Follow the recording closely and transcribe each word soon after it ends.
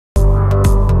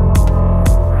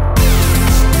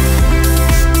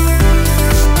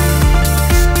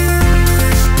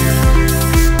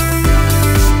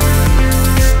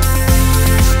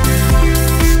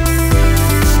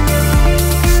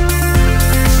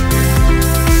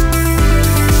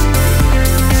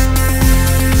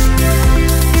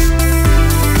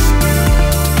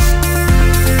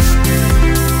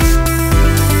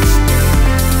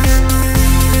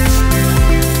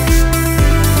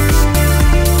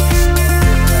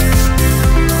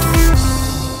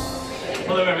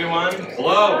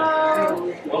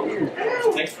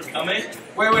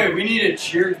Wait, we need a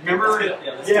cheer. Remember?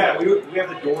 Yeah, we have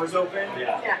the doors open.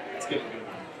 Yeah. Let's get it.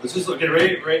 Let's just get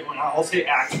ready. I'll say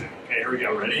action. Okay, here we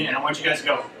go. Ready? And I want you guys to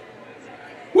go.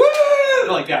 Woo!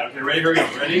 Like that. Okay, ready? Here we go.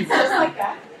 Ready? Just like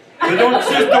that. So don't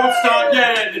stop.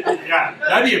 Yeah.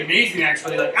 That'd be amazing,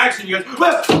 actually. Like action, you guys.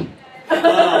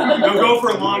 We'll go for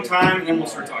a long time, and then we'll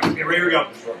start talking. Okay, ready? Here we go.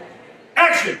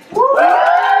 Action!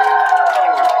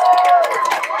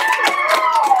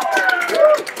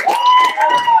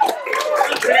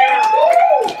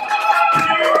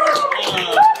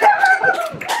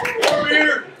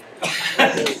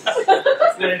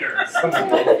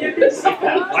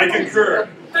 I concur.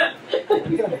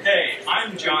 Hey,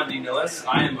 I'm John D. Nillis.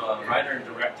 I am a writer and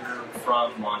director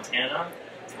from Montana.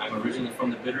 I'm originally from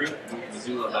the Bitterroot, moved to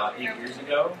Missoula about 8 years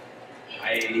ago.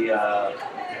 I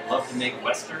love to make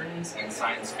westerns and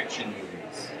science fiction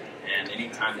movies, and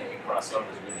anytime they can cross over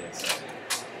is really exciting.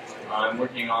 I'm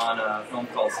working on a film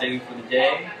called Saving for the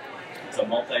Day. It's a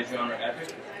multi-genre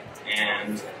epic,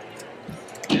 and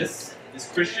this is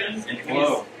Christian, and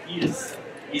he is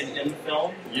in the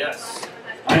film. Yes.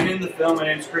 I'm in the film. My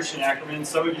name is Christian Ackerman.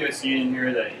 Some of you I see in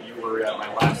here that you were at my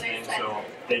last name, so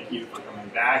thank you for coming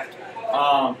back.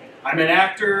 I'm an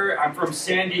actor. I'm from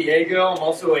San Diego. I'm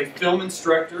also a film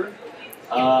instructor,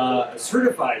 a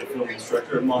certified film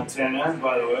instructor in Montana,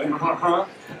 by the way.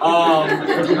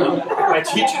 I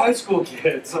teach high school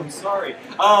kids. I'm sorry.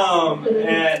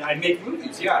 And I make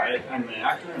movies. Yeah, I'm an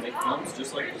actor. I make films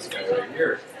just like this guy right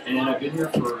here. And I've been here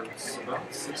for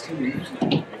about 16 years now,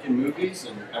 making movies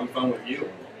and having fun with you.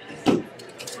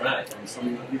 That's right. And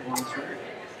some of the people on the street.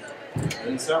 That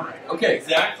didn't sound right. Okay,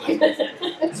 exactly.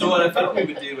 So what I thought we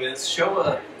would do is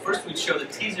first we'd show the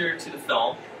teaser to the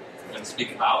film we're going to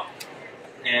speak about,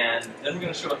 and then we're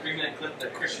going to show a 3-minute clip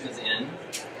that Christian is in,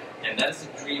 and that is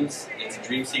it's a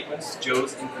dream sequence,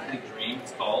 Joe's Incomplete Dream,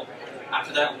 it's called.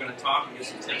 After that, we're going to talk and give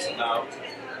some tips about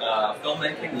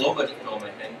filmmaking, low-budget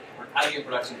filmmaking, how to get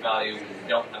production value when you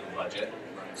don't have a budget,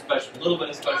 a little bit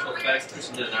of special effects.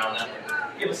 Christian did an hour on that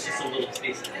one. Give us just a little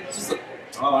taste of it.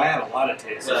 Oh, I had a lot of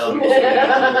taste. Well,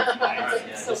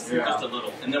 just a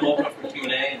little. And then we'll open up for Q&A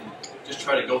and just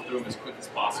try to go through them as quick as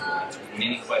possible. Answer as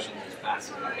many questions as fast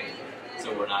as we can. So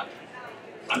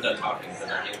I'm done talking, but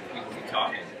people keep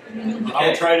talking. Okay.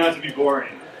 I'll try not to be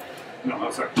boring. No,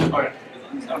 I'm sorry. Okay.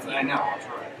 I know, I'll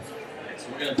try. Okay, so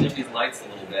we're going to dim these lights a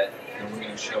little bit, and then we're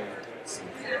going to show some.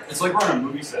 It's like we're on a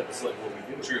movie set. It's like what we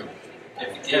do. True.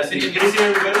 Yeah, can you see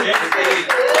everybody? Yeah,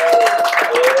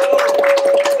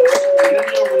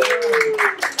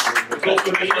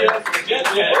 Social media. We got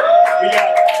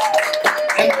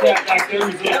MCAT back there.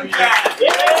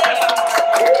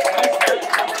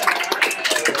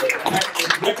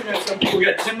 Looking at some people. We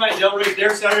got Tim Nigel right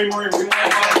there Saturday morning. We want to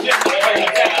find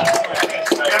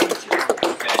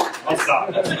I'll stop.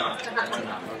 That's enough.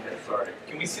 Okay, sorry.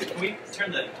 Can we turn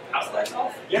the house lights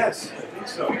off? Yes, I think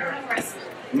so.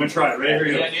 I'm gonna try it. Right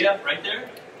here. The idea, right there.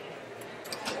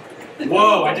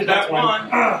 Whoa! I did that one.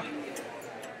 Wow!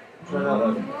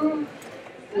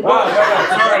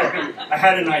 Sorry, I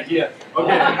had an idea.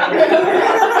 Okay.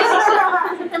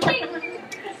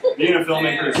 Being a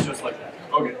filmmaker is just like that.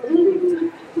 Okay.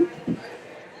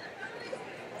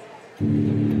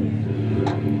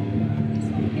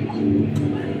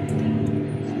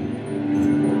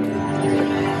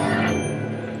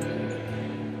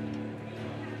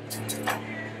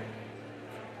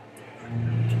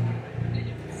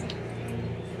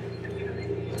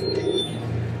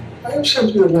 I have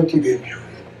something I'd like to give you.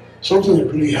 Something that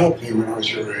really helped me when I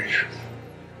was your age.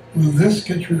 Will this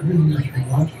get you everything that you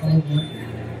want? How about you?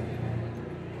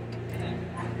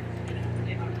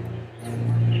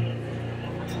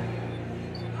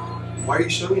 Why are you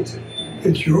showing it to me?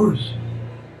 It's yours.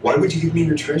 Why would you give me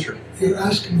your treasure? You're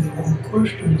asking the wrong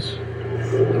questions.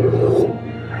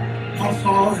 How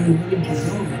far are you willing to go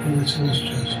when it's in this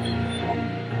chest?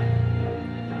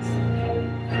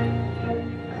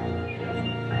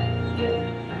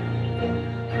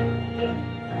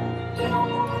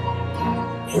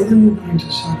 What are you going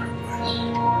to sacrifice?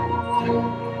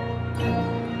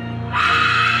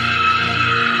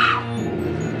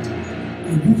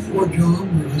 Would you forge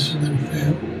on where listen and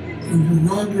fail? Would you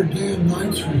wander day and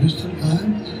night through distant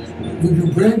lands? Would you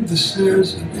brave the snares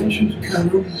of ancient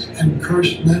caverns and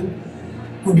cursed men?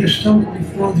 Would you stumble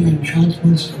before the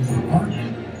enchantments of the heart?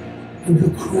 Would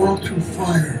you crawl through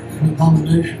fire and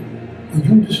abomination? Would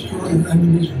you destroy your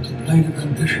enemies with the blade of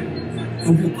ambition?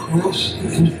 Would you cross the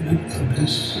infinite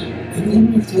abyss? And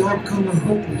even if the outcome were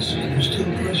hopeless, would you still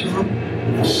press on?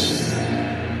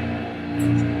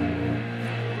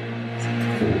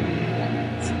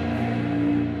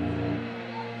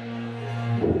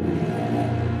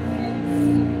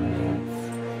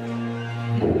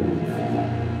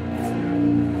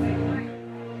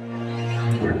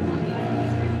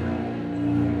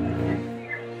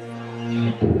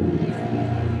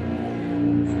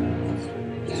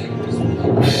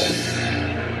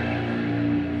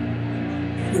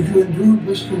 you endure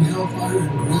blistering hellfire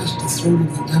and grasp the throat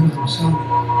of the devil himself?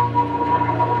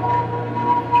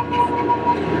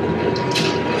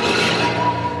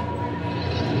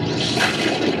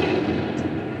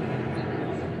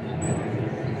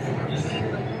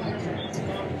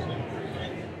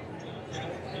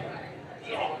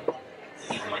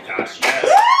 Oh my gosh, yes.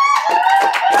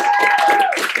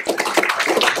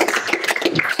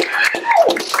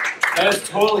 That is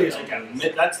totally like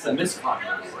that's the MisCon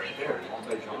movie right there,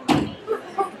 multi-genre.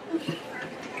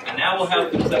 And now we'll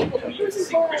have the clip of you to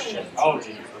see Christian. Oh,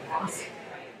 geez.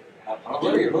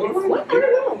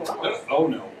 Oh,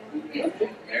 no.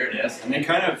 There it is. And they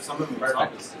kind of, some of them are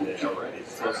obvious today already.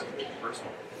 It's also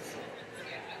personal.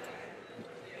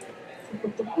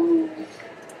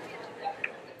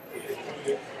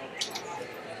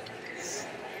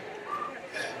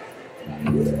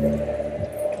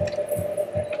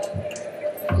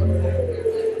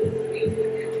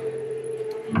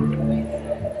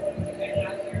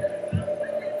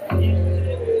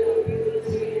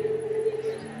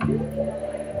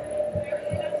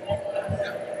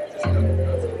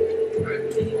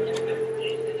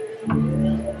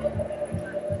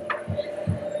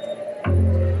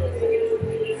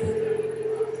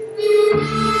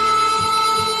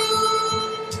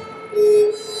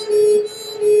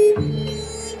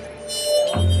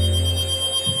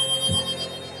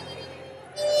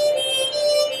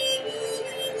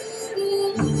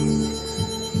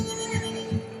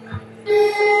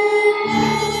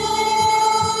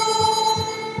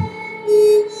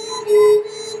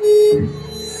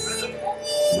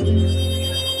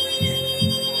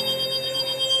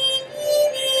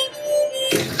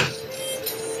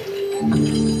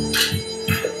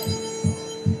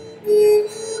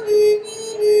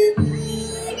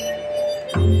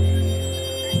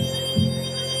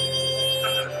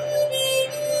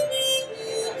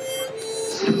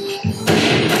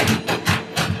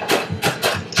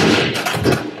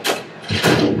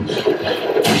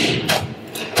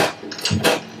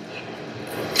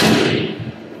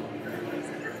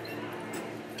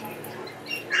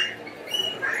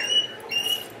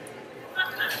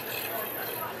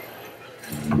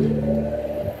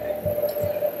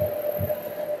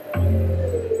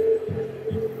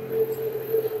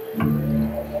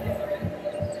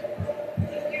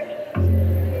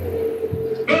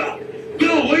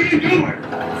 Bill, what are you doing?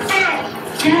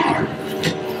 Come on!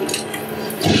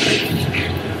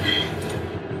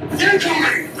 Get to me!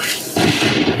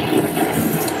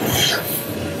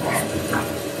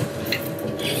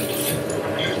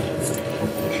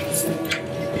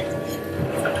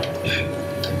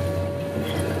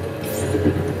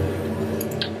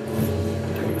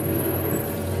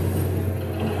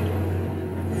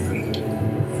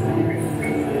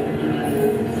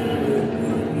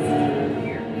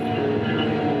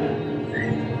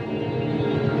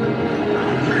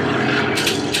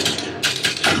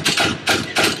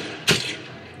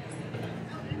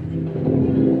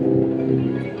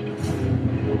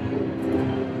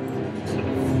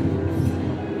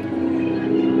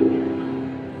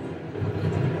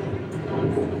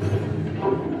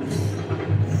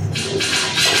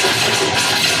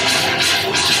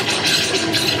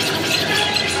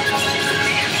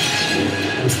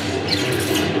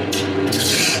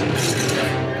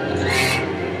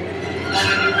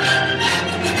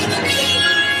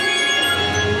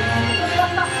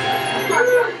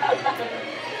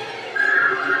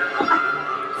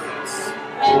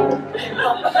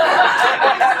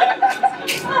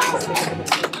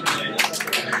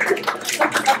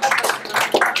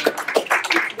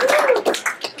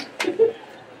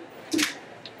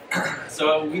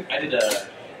 So I did a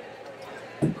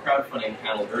crowdfunding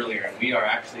panel earlier, and we are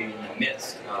actually in the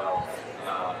midst of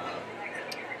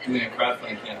doing a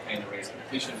crowdfunding campaign to raise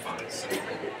completion funds. So we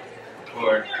can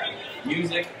record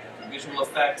music, visual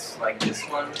effects like this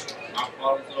one, knock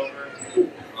bottles over,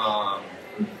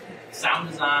 sound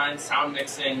design, sound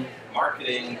mixing,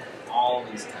 marketing, all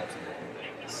these types of different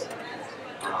things.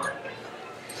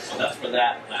 So that's for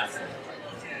that last thing.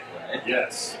 Right?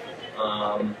 Yes.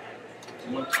 Do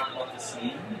you want to talk about the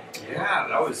scene? Yeah,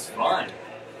 that was fun.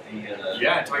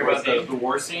 Yeah, talking about the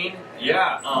war scene.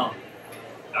 Yeah,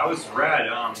 that was rad.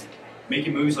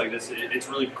 Making movies like this, it's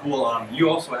really cool.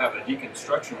 You also have a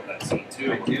deconstruction of that scene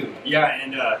too. I do. Yeah,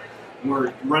 and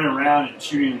we're running around and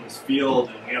shooting in this field,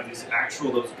 and we have these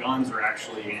those guns are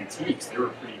actually antiques. They were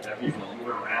pretty heavy, moving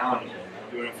around and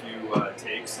doing a few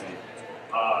takes, and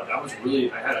that was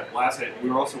really, I had a blast. We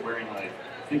were also wearing like,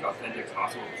 I think authentic,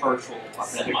 also partial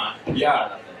authentic.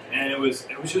 Yeah, and it was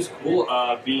just cool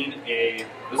being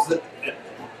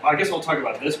I guess I'll talk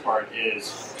about this part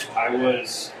is I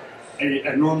was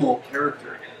a normal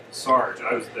character, Sarge.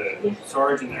 I was the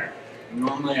Sarge in there.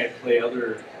 Normally I play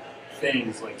other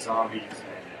things like zombies,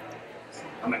 and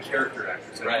I'm a character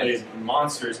actor, so I play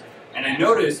monsters. And I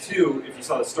noticed too, if you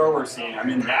saw the Star Wars scene, I'm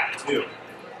in that too.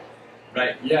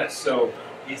 Right. Yes. So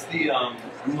he's the I'm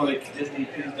like Disney.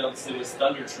 Please don't sue us,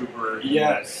 Thunder Trooper.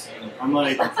 Yes. I'm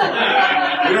like, we don't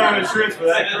have insurance for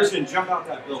that. Christian, jump out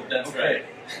that building. That's right.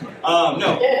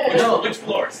 No, which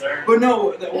floor, sir? But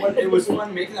no, it was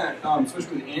fun making that,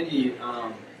 especially with Andy.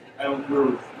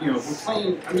 We're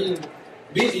playing. I mean,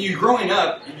 you growing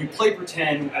up, you play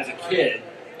pretend as a kid,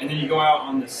 and then you go out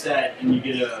on the set and you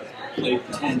get to play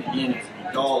pretend again as an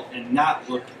adult and not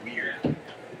look weird.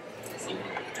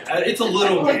 It's a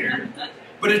little weird,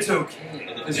 but it's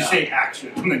okay because you say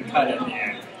action and then cut at the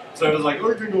end. So I was like, "Oh,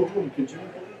 you can go home, can you?"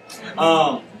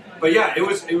 But yeah, it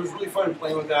was really fun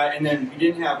playing with that. And then we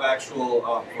didn't have actual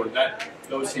for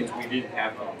those scenes. We didn't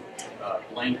have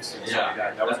blanks and stuff like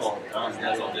that. That was all done.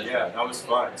 Yeah, that was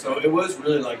fun. So it was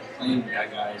really like playing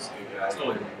bad guys, good guys,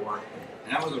 playing the war,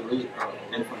 and that was a really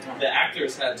fun time. The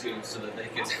actors had to so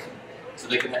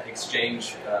they could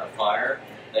exchange fire.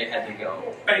 They had to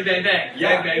go bang bang bang,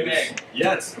 Yeah, bang bang bang.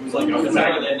 Yes, it was like Because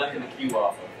they're knocking the cue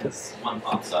off of this. One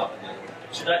pops up and then.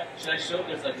 Should I show?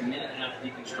 There's like a minute and a half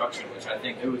deconstruction, which I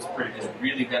think is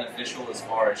really beneficial as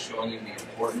far as showing you the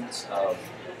importance of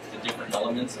the different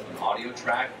elements of an audio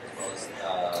track as well as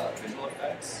visual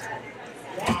effects.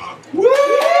 Woo!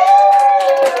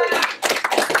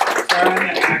 Sorry, I'm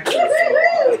an actor.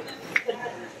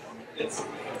 It's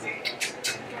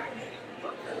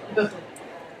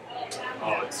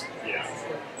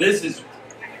This is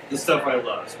the stuff I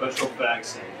love, special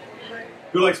effects. And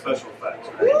who likes special effects,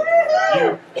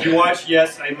 right? You watch,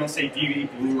 yes, I'm going to say DVD,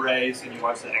 Blu-rays, and you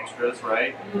watch the extras,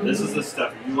 right? This is the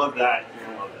stuff. If you love that, you're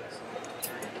going to love this.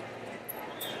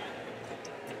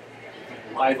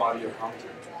 Live audio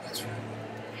commentary. That's right.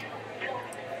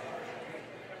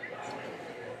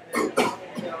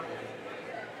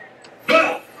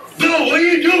 Bill, what are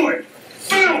you doing?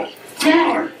 Bill,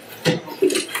 come on!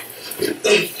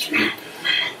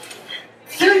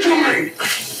 Get to me!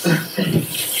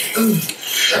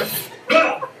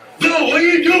 Bill, what are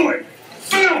you doing?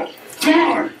 Bill,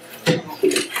 come on!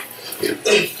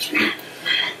 Get to me!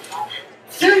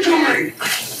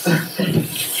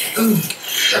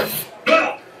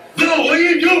 Bill, what are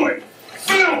you doing?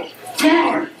 Bill, come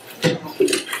on!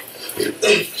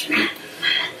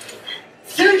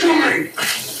 Get to me!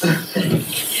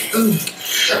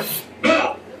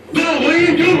 Bill, what are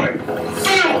you doing?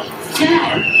 Bill, come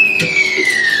on!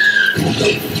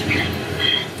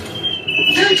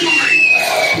 Get to me!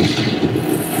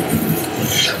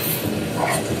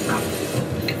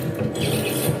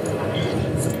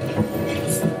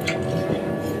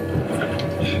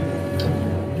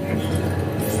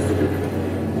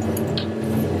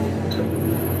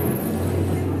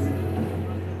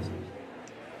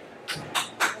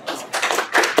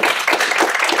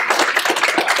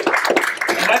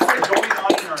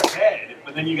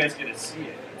 Then you guys get to see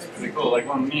it. It's pretty cool. Like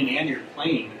when me and Andy are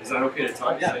playing, is that okay to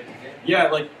talk? Yeah.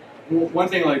 Like one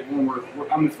thing, like when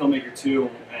I'm a filmmaker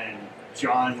too, and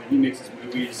John, when he makes his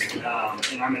movies,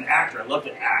 and I'm an actor, I love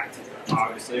to act.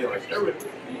 Obviously, like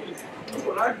everybody, look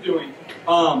what I'm doing.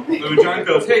 But when John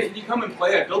goes, "Hey, can you come and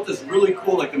play? I built this really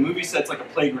cool, like the movie set's like a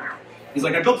playground." He's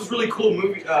like, "I built this really cool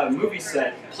movie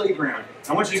set playground.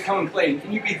 I want you to come and play.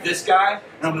 Can you be this guy?"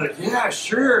 And I'm like, "Yeah,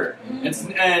 sure."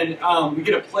 And we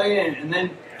get to play in, and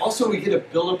then also we get to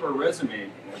build up our resume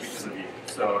because of you.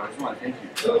 So I just want to thank you.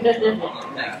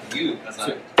 Thank you.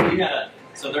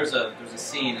 So there's a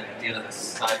scene at the end of this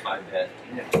sci-fi bit.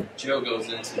 Yeah. Joe goes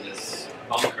into this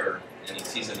bunker and he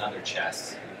sees another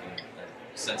chest.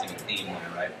 Sensing a theme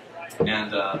there, right?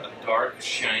 And a dark,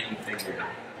 shiny figure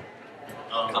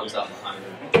comes out behind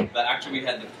him. But actually, we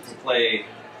had to play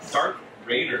Dark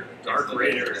Raider.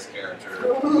 This character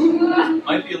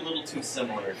might be a little too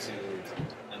similar to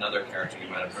another character you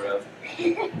might have heard of.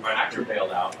 Our actor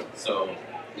bailed out, so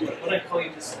what did I call you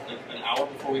just like an hour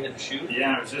before we had to shoot?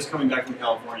 Yeah, I was just coming back from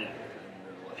California.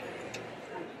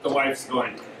 The wife's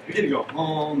going, "We get to go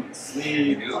home and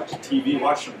sleep, watch TV,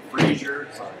 watch some Frasier."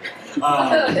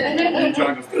 And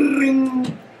John goes,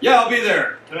 "Ding. Yeah, I'll be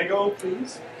there. Can I go,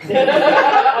 please?"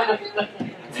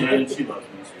 And she loves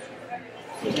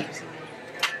me.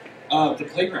 The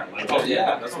playground. Like, oh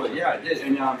yeah, that's what. Yeah, I did.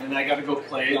 And I got to go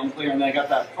play on the playground. And I got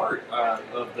that part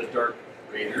of the Dark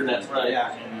Raider. That's right.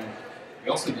 Yeah, and we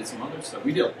also did some other stuff.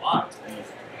 We did a lot. I mean,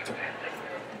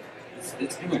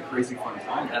 it's been a crazy fun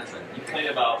time. That's right. You played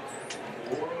about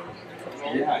 4.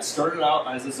 Yeah, I started out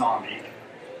as a zombie.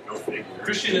 Go figure.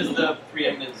 Christian is the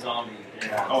preeminent zombie.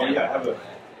 Yeah. Oh yeah, I have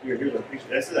Here's a picture.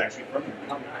 This is actually from you.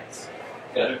 Oh, nice.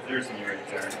 Yeah, there's me right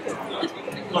there.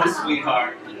 What a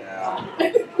sweetheart. Yeah.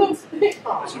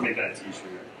 I should make that a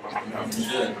t-shirt. You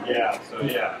should. Yeah, so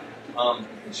yeah.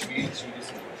 Should we do some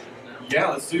questions now? Yeah,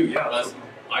 let's do, yeah.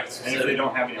 And if they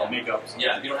don't have any makeup.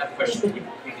 Yeah, if you don't have questions,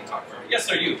 we can talk for Yes,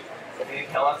 sir, you. Can you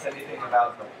tell us anything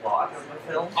about the plot of the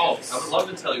film? Oh, I would love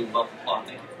to tell you about the plot.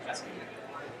 Thank you for asking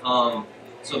me.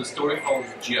 So the story follows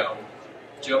Joe.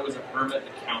 Joe is a hermit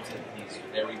accountant. He's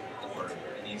very bored,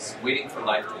 and he's waiting for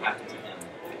life to happen to him.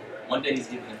 One day he's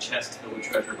given a chest filled with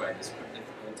treasure by this cryptic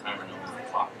old-timer known as the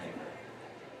Clockmaker.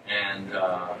 And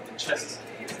the chest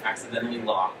is accidentally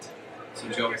locked, so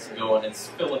Joe has to go and it's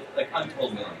filled with like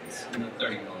untold millions, in the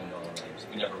 $30 million range.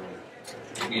 We never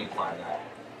really imply that.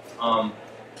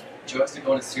 Joe has to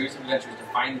go on a series of adventures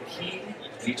to find the key,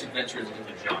 and each adventure is a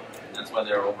different genre, and that's why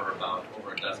there are over a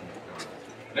dozen genres.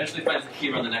 Eventually finds the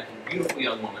key around the neck of a beautiful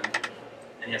young woman,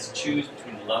 and he has to choose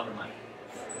between love and money.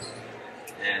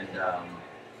 And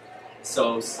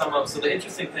so the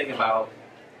interesting thing about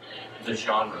the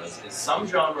genres is some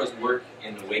genres work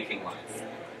in the waking life.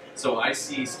 So I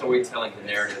see storytelling, the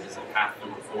narrative, as a path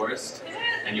through the forest,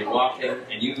 and you're walking,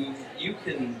 and you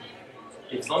can,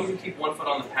 as long as you keep one foot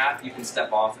on the path, you can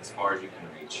step off as far as you can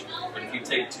reach. But if you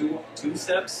take two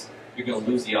steps, you're going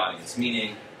to lose the audience.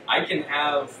 Meaning, I can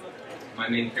have my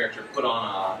main character put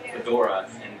on a fedora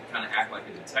and kind of act like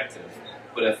a detective,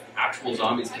 but if actual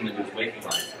zombies come into his waking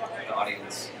life, the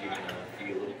audience, you're going to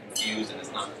be a little confused, and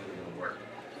it's not really going to work.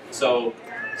 So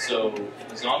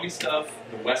the zombie stuff,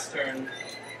 the western,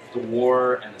 the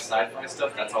war, and the sci-fi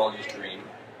stuff, that's all in his dream,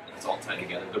 and it's all tied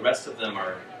together. The rest of them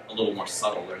are a little more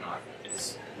subtle. They're not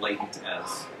as blatant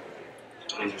as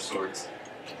laser swords.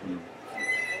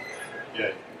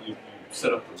 Yeah, you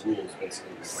set up the rules,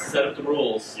 basically. Set up the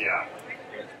rules. Yeah.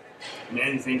 And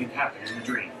anything can happen in a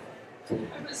dream. I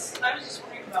was just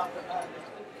wondering about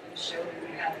the show that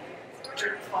we had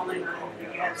dirt falling on,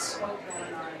 we had smoke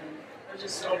going on, and I was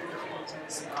just hoping to tell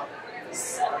us about the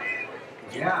setup.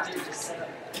 Yeah.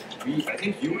 I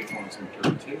think you were throwing some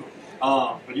dirt too.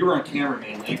 But you were on camera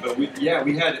mainly. But we had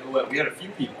a few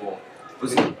people.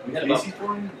 Was it we had Casey about,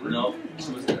 throwing? No,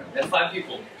 we had 5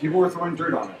 people. People were throwing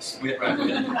dirt on us.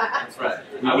 That's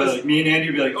right. Me and Andy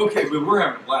would be like, okay, but we're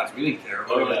having a blast. We didn't care.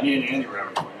 Oh, yeah. Me and Andy were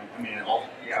having fun. I mean,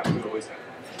 we would always have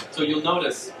fun. So you'll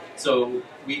notice,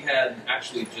 we had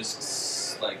actually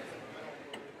just like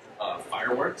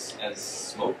fireworks as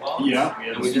smoke bombs. Yeah,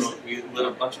 we lit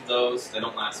a bunch of those. They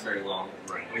don't last very long.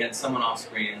 Right. We had someone off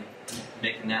screen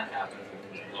making that happen.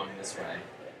 It was blowing this way.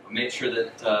 We made sure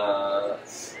that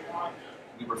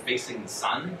we were facing the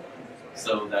sun,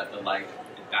 so that the light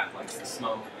backlights the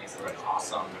smoke. It makes it look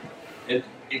awesome. It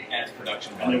adds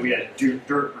production value. And then we had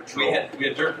dirt patrol. We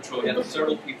had dirt patrol. We had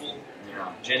several people.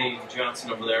 Yeah. Jenny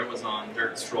Johnson over there was on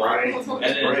dirt patrol. Right. And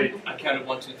then I counted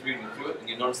 1, 2, 3, and we threw it. And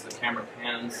you notice the camera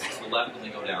pans to the left when they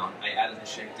go down. I added the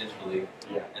shake digitally.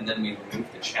 Yeah. And then we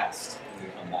removed the chest when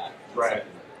we come back. Right.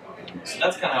 So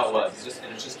that's kind of how it was.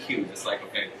 It's just cute. It's like,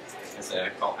 okay, I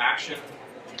call action.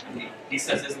 He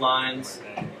says his lines,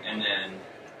 and then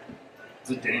it's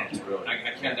a dance, really.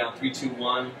 I count down 3, 2,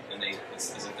 1, and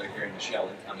it's as if they're hearing the shell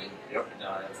incoming. Yep. And,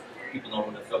 people know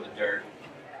when to throw the dirt.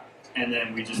 And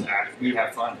then we just we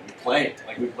have fun. We play.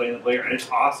 Like we play in the playground. And it's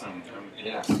awesome.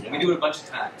 Yeah. We do it a bunch of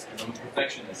times because I'm a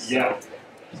perfectionist. Yeah.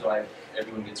 So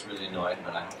everyone gets really annoyed,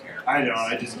 but I don't care. I know.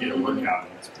 I just get a workout,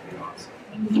 and it's pretty awesome.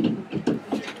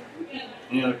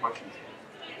 Any other questions?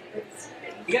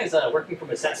 You guys working from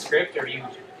a set script, or are you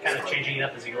kind of changing it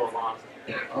up as you go along?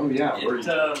 Oh yeah, we're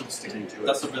sticking to it.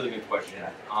 That's a really good question.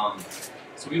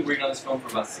 So we were working on this film for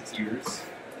about 6 years,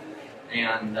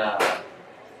 and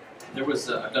there was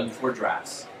I've done 4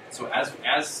 drafts. So as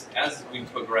we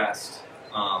progressed,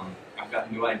 I've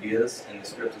got new ideas, and the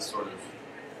script is sort of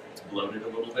bloated a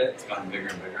little bit. It's gotten bigger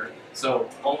and bigger. So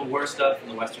all the war stuff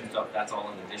and the western stuff, that's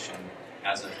all in addition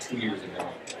as of 2 years ago.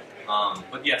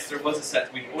 But yes, there was a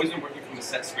set. We've always been working from a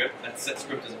set script. That set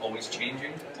script is always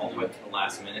changing, all the way up to the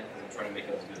last minute, because I'm trying to make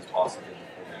it as good as possible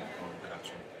before we go into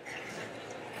production.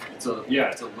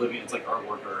 It's a living. It's like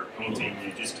artwork or painting.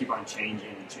 You just keep on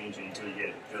changing and changing until you get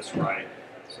it just right.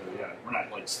 So yeah, we're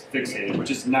not like fixated,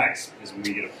 which is nice because we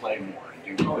get to play more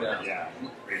and do more. Oh yeah. Yeah.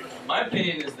 Great. My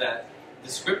opinion is that the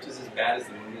script is as bad as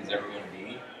the movie is ever going to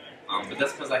be, but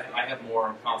that's because I have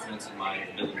more confidence in my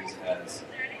abilities as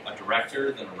a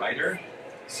director than a writer.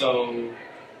 So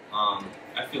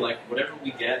I feel like whatever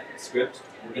we get script,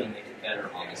 we're going to make it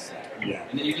better on the set. Yeah.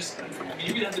 And then you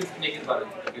really have to make it about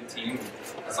a good team.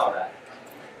 I saw that.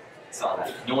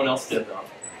 No one else did though.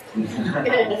 You have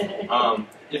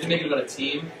to make it about a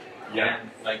team. Yeah. And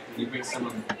like when you bring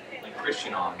someone like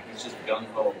Christian on, he's just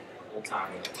gung-ho the whole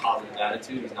time with a positive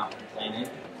attitude. He's not complaining.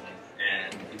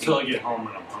 And Until I get home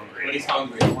and I'm hungry. when he's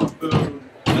hungry, I want food.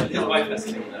 But his wife has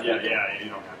to do that. Yeah, you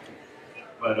don't have to.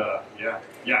 But yeah,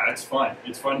 it's fun.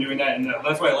 It's fun doing that, and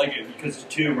that's why I like it, because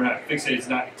too, we're not fixated. It's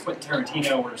not Quentin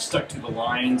Tarantino. We're stuck to the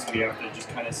lines. We have to just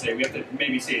kind of say, we have to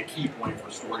maybe say a key point for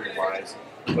story-wise.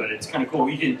 But it's kind of cool.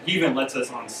 He even lets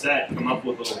us on set come up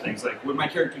with little things like, would my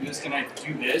character do this? Can I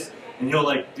do this? And he'll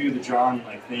like do the John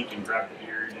like think and grab the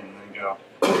beard and then go,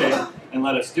 okay, and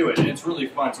let us do it. And it's really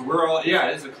fun. So we're all,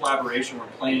 it's a collaboration. We're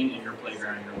playing in your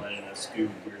playground. You're letting us do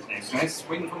weird things. Can I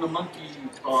swing from the monkey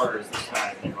bars this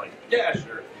time? And you're like, yeah,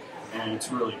 sure. And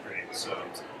it's really great. So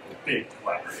it's a big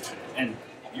collaboration. And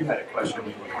you had a question.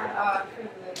 For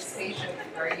the station,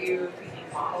 are you thinking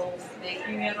models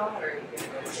making it all, or are you doing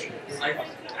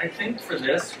I think for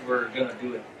this, we're going to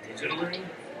do it digitally.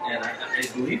 And I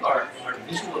believe our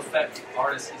visual effect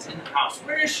artist is in the house.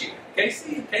 Where is she?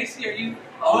 Casey? Casey, are you?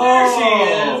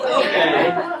 Oh,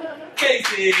 there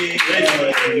she is. Okay.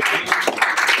 Casey.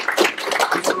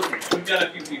 We've got a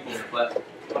few people, but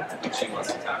I think she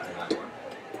wants to talk to that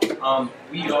one.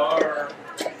 We've got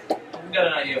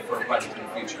an idea for a project in the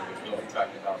future, which we'll be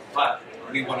talking about, but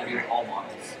we want to do all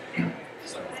models.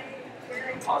 So,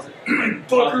 composite.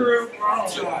 Composite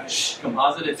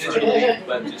it digitally,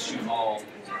 but just shoot all.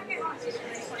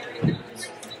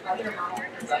 other models?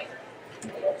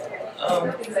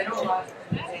 Because I know a lot of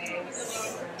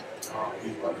things.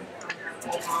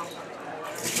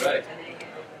 Right.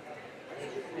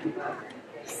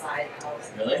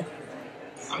 Really?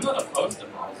 I'm not opposed to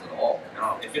models at all.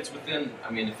 No. If it's within,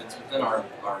 our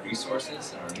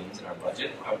resources and our means and our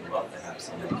budget, I would love to have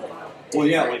somebody. Well,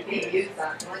 yeah, like We use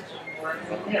that much more.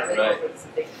 You know, Right. it's a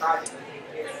big project.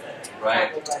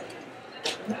 Right.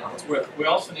 We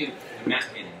also need map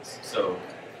paintings. So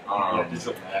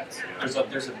digital maps.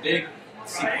 there's a big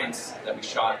sequence that we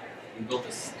shot. We built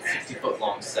this 60-foot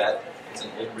long set. It's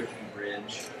an old rickety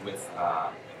bridge with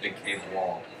a big cave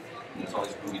wall. And there's all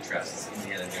these booby traps. It's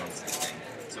Indiana Jones type thing.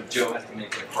 So Joe has to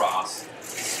make it across,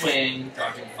 swing,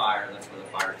 dodging fire. That's where the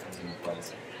fire comes into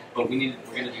place. But we're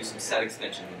going to do some set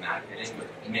extensions with map painting, but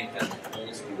make them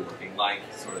old school looking, like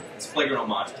sort of it's flagrant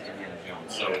homage to Indiana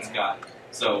Jones.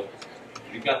 So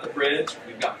we've got the bridge,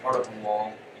 we've got part of the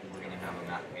wall, and we're going to have a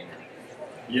map painter.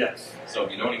 Yes. So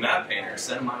if you know any map painters,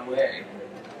 send them my way.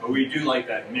 But we do like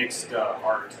that mixed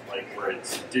art, like where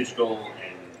it's digital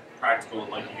and practical,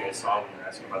 like you guys saw when you were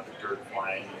asking about the dirt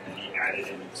flying and then he added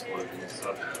in explosions and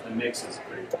stuff. The mix is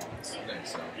great. I think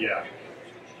so. Yeah.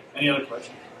 Any other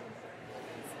questions?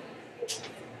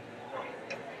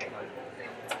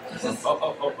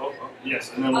 Oh.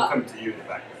 Yes, and then we'll come to you in the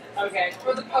back. Okay,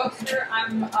 for the poster, I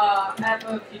have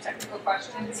a few technical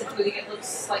questions, including it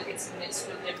looks like it's mixed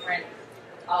with different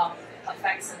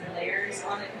effects and layers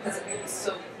on it because it feels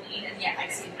so clean, and yet I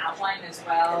see an outline as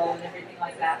well and everything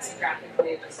like that, so graphically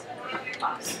it was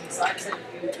awesome. So I just have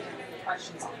a few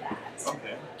questions on that.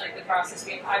 Okay. Like the process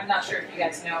being, I'm not sure if you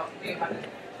guys know, do you have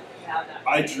that?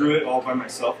 I drew it all by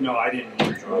myself. No, I didn't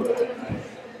really draw it.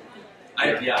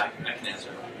 I can answer.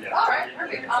 Yeah. All right,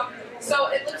 perfect. So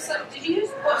it looks like, did you use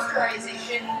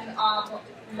posterization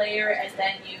layer and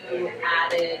then you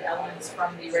added elements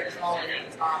from the original and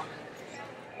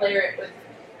layer it with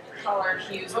color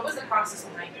hues? What was the process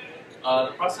behind it?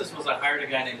 The process was I hired a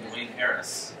guy named Dwayne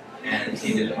Harris, and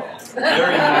he did it all.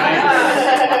 Very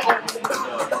nice.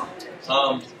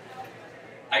 So,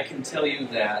 I can tell you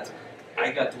that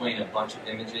I got Dwayne a bunch of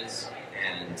images,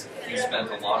 and he spent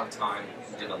a lot of time,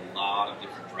 did a lot of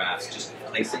different drafts, just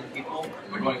placing people.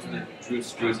 We're going for the Drew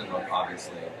Struzan look,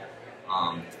 obviously.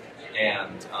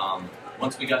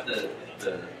 Once we got the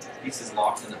pieces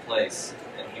locked into place,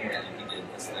 and he went and he did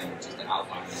this thing, which is the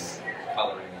outline and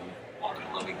coloring and all the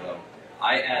glowy glow.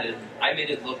 I made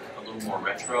it look a little more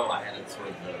retro. I added sort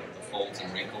of the folds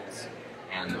and wrinkles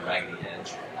and the raggedy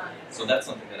edge. So that's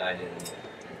something that I did.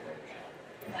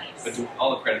 Nice. But all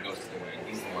the credit goes to Dwayne.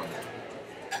 He's the one that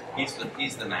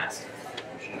he's the master.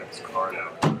 We should have his card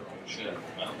out. We should.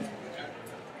 Well,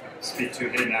 Speak to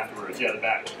him afterwards. Yeah, the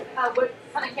back. What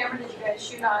kind of camera did you guys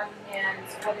shoot on, and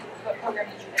what program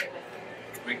did you edit with?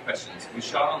 great questions. We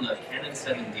shot on the Canon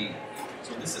 7D.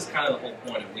 So this is kind of the whole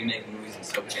point of we make movies and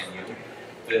so can you.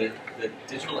 The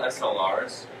digital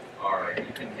SLRs are,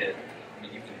 you can get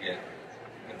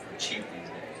for cheap these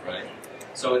days, right?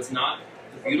 So it's not,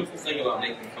 the beautiful thing about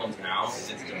making films now is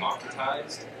it's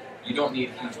democratized. You don't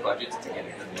need huge budgets to get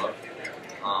a good look.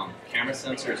 Camera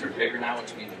sensors are bigger now,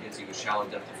 which means it gives you a shallow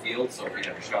depth of field, so if you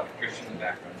have a shot of Christian, the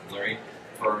background is blurry.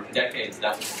 For decades,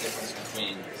 that was the difference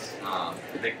between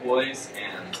big boys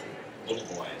and little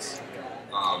boys.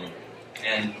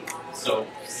 And so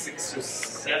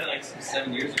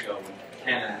 7 years ago, when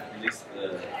Canon released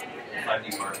the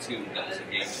 5D Mark II, that was a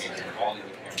game changer, and all the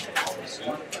other cameras would follow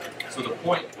suit. So the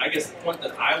point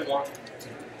that I want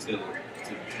to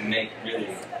make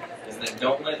really is that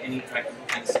don't let any technical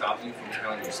things stop you from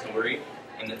telling your story.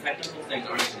 And the technical things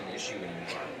aren't even an issue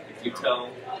anymore. If you tell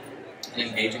an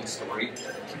engaging story,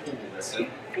 people will listen.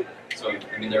 So,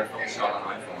 I mean, there are films shot on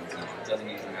iPhones now. It doesn't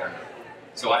even matter.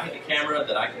 So I had a camera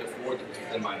that I could afford that was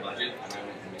within my budget, and I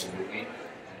went and made a movie. And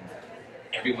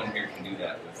everyone here can do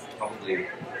that with probably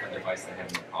a device they have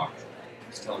in their pocket.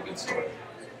 Just tell a good story.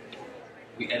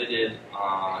 We edited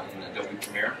in Adobe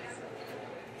Premiere,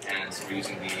 and so we're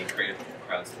using the Creative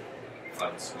Cloud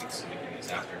suite, so we can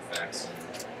use After Effects,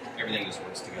 and everything just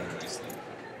works together nicely.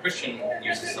 Christian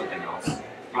uses something else.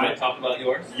 You want to talk about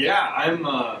yours? Yeah, I'm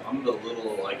the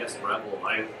little, I guess, rebel.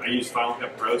 I use Final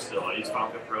Cut Pro still. I use Final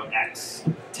Cut Pro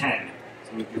X10.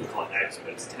 Some people call it X,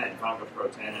 but it's 10. Final Cut Pro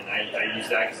 10, and I use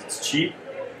that because it's cheap,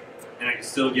 and I can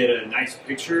still get a nice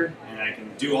picture, and I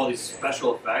can do all these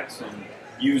special effects, and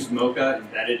use Mocha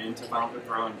embedded into Final Cut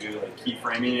Pro and do like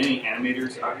keyframing. Any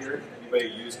animators out here? Anybody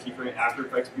use keyframing? After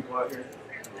Effects people out here?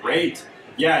 Great.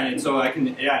 Yeah, and so I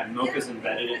can, Mocha's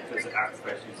embedded it because After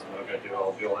Effects uses Mocha, do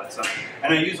all that stuff.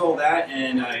 And I use all that,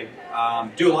 and I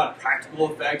do a lot of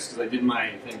practical effects because I did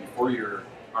my thing before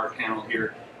our panel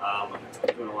here. I'm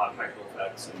doing a lot of practical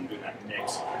effects and doing that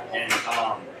mix.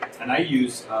 And I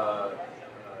use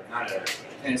not a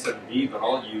Canon 7D, but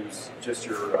I'll use just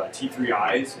your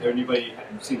T3Is. Anybody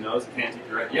seen those? The Canon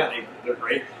T3i? Yeah, they're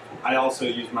great. I also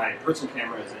use my personal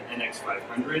camera as an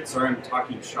NX500. Sorry, I'm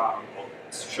talking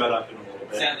shut up in a little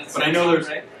bit. But I know there's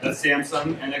that's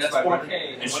Samsung NX500. That's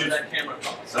 4K. And what did that camera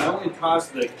cost? That only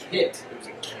cost the kit. It was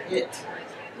a kit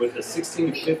with a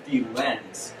 1650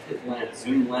 lens,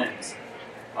 zoom lens.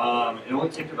 It only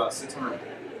came to about $600,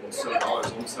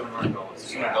 almost $700.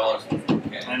 $600 for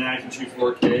 4K. And I can shoot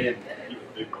 4K and even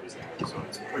big boys now, so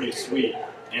it's pretty sweet.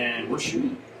 And we're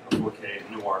shooting a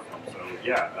 4K noir film, so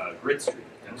yeah, Grid Street.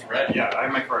 That's right. Yeah, I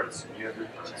have my cards. You have your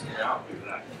cards. Yeah, I'll do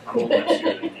that. I'm a little bit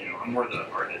here than you know. I'm more the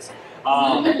artist.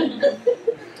 I'm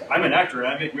an actor,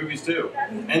 and I make movies too.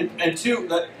 And two,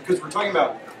 because we're talking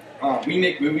about we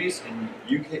make movies, and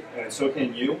so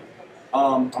can you.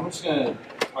 I'm just gonna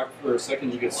talk for a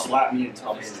second. You can slap me and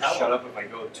tell me to shut up if I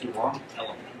go too long.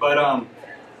 But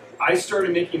I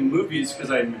started making movies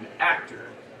because I'm an actor,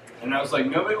 and I was like,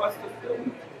 nobody wants to film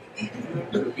me.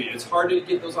 It's hard to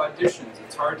get those auditions.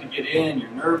 It's hard to get in.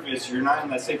 You're nervous. You're not in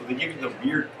that safe. But they give you the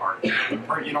weird part, the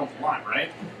part you don't want,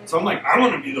 right? So I'm like, I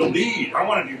want to be the lead. I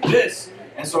want to do this.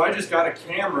 And so I just got a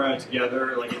camera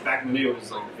together. Like back in the day, it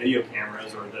was like the video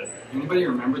cameras or anybody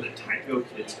remember the Tyco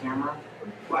Kids camera,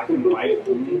 black and white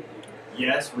only?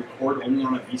 Yes, record only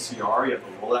on a VCR. You have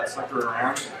to roll that sucker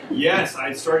around. Yes,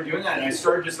 I started doing that, and I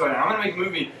started just going, I'm gonna make a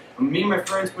movie. Me and my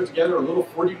friends put together a little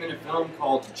 40-minute film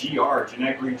called GR,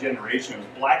 Genetic Regeneration. It was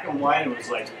black and white. It was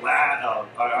like,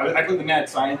 I played the mad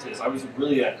scientist. I was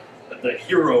really the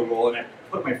hero role, and I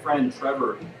put my friend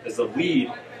Trevor as the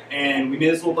lead. And we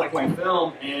made this little black and white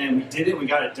film, and we did it, we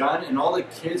got it done, and all the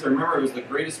kids, I remember it was the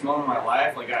greatest moment of my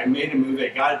life. Like, I made a movie,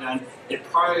 I got it done. It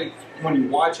probably, when you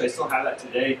watch, I still have that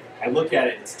today. I look at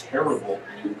it, it's terrible.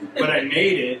 But I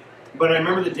made it. But I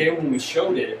remember the day when we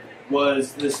showed it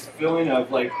was this feeling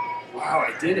of like, wow,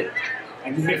 I did it.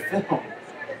 I made a film.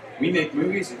 We make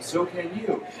movies, and so can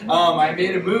you. I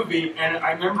made a movie, and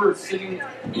I remember sitting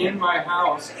in my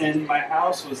house, and my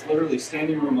house was literally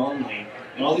standing room only,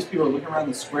 and all these people are looking around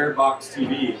the square box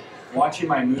TV, watching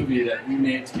my movie that we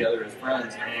made together as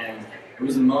friends, and it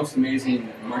was the most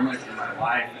amazing moment in my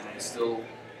life, and I still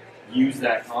use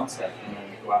that concept and then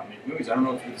go out and make movies. I don't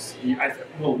know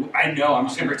if I know, I'm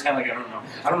just going to pretend like I don't know.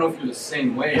 I don't know if you're the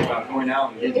same way about going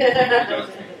out and getting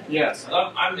Yes.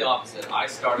 I'm the opposite. I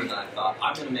started and I thought,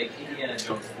 I'm going to make Indiana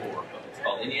Jones 4, but it's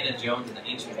called Indiana Jones and the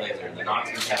Ancient Laser. The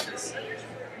Nazis have this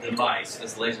device,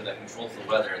 this laser that controls the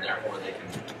weather, and therefore they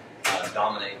can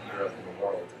dominate Europe and the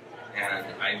world. And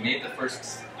I made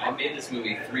this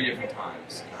movie 3 different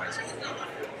times in high school.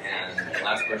 And the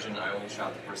last version, I only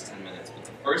shot the first 10 minutes. But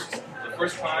the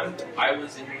first time, I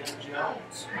was Indiana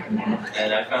Jones.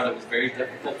 And I found it was very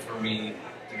difficult for me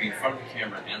to be in front of the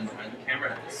camera and behind the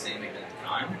camera at the same exact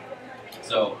time.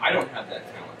 So I don't have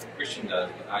that talent. Christian does,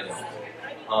 but I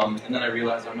don't. And then I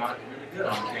realized I'm not really good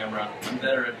on camera. I'm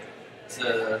better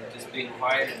at just being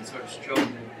quiet and sort of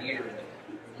stroking the beard.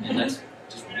 And that's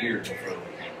just weird in front of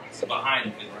the camera. So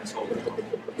behind me, it's totally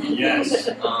Yes.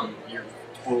 You're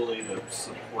totally the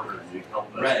supporter. You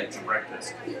help us direct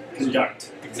us.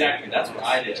 Conduct. Exactly. That's what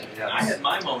I did. Yes. And I had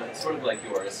my moment, sort of like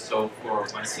yours. So for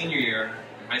my senior year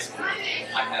in high school,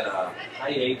 I had a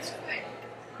high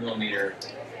 8mm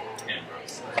camera,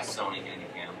 so a Sony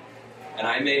Handycam, and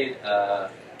I made a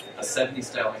 70s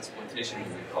style exploitation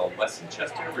movie called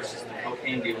Westchester versus the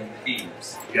Cocaine Dealing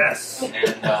Thieves. Yes. And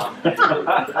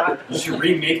you should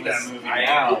remake that movie I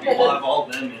now. am. We'll have all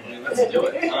them in it. Let's do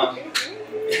it.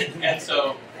 And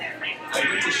so I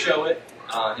went to show it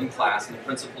in class, and the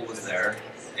principal was there.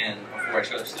 And before I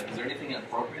showed it, she said, "Is there anything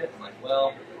inappropriate?" I'm like,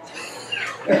 "Well."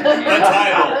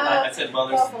 I said, "Well,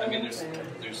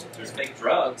 there's fake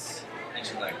drugs," and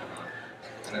she's like,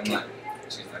 and I'm like,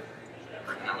 she's like,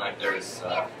 and I'm like, there's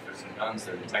some guns,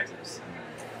 they're detectives,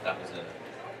 and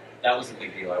that was a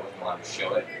big deal. I wasn't allowed to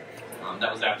show it.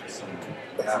 That was after some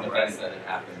events that had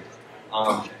happened.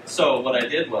 So what I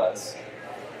did was,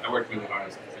 I worked really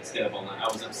hard. I stayed up all night.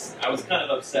 I was kind of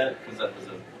upset because that was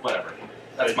whatever.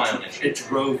 That's my own issue. It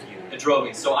drove you. It drove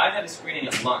me. So I had a screening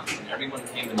at lunch, and everyone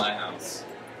came to my house,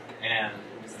 and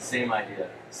it was the same idea.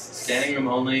 Standing room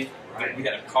only. Right. We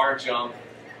had a car jump.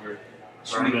 We were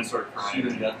shooting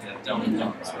shooting.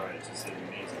 Don't. Sorry, it's just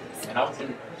amazing. And I was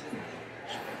in.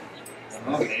 Isn't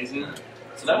that amazing?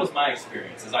 So that was my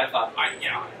experience. Is I thought, I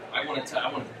want to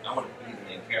be the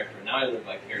main character. Now I live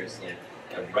vicariously.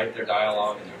 I write their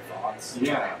dialogue and their thoughts.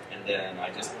 Yeah. And then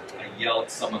I yell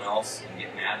at someone else and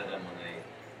get mad at them when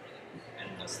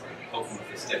just like poke them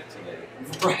with a stick till they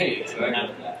right. get out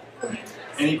of that.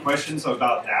 Any questions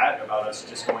about that? About us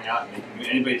just going out and making a movie?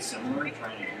 Anybody similar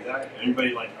trying to do that?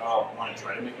 Anybody like, oh, I want to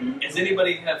try to make a movie? Does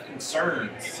anybody have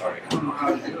concerns? Sorry. I don't know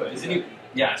how to do it.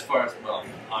 Yeah, as far as, well,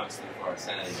 obviously for our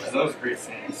sanity. But those great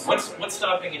things. What's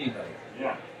stopping anybody?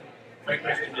 Yeah. My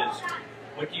question is,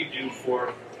 what do you do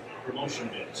for promotion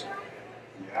bids?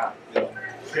 Yeah. You know,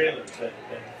 trailers that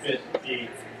fit the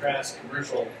crass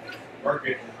commercial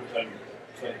market, which I'm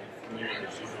slightly familiar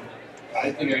with.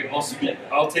 I think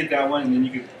I'll take that one, and then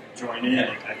you could join in.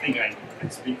 I think I can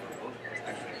speak for both of us,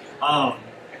 actually. I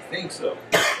think so.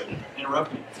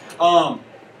 Interrupt me.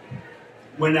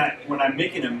 When I'm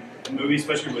making a movie,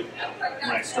 especially when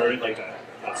I started, like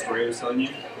that story I was telling you,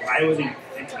 I wasn't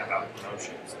thinking about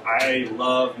promotions. I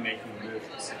love making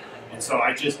movies, and so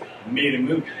I just made a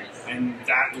movie, and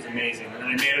that was amazing. And then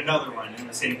I made another one, and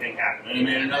the same thing happened. And I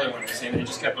made another one, and the same thing. It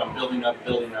just kept on building up,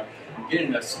 and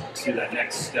getting us to that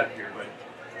next step here. But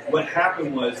what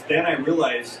happened was, then I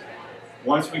realized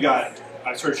once I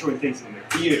started showing things in the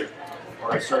theater,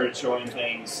 or I started showing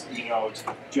things, to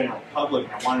the general public,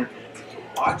 and I wanted to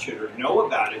watch it or know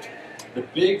about it. The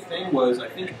big thing was, I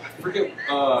forget,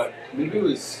 maybe it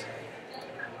was,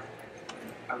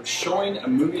 I was showing a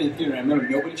movie in the theater, and I remember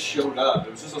nobody showed up.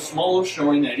 It was just a small little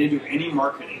showing, and I didn't do any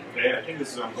marketing, okay? I think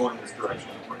I'm going this direction.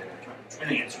 I'm trying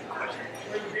to answer your question.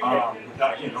 Without,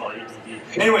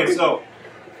 ADD. Anyway, so,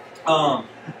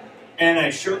 and I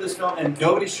showed this film, and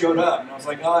nobody showed up, and I was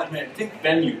like, oh, and I think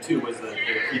venue, too, was the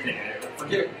key thing. I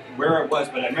forget where it was,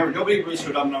 but I remember nobody really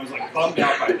showed up, and I was, like, bummed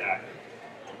out by that.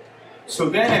 So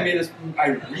then I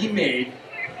remade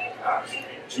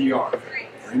GR. I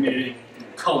remade it in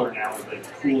color now with a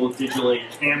cool digital 8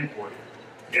 camcorder.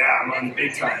 Yeah, I'm on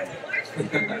big time.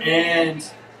 And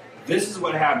this is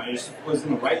what happened. I just was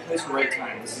in the right place at the right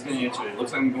time. This is going to answer it. It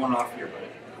looks like I'm going off here,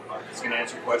 but it's going to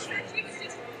answer your question.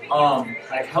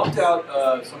 I helped out,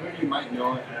 some of you might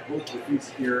know, and I hope if he's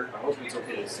here, I hope it's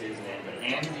okay to say his name, but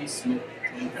Andy Smith.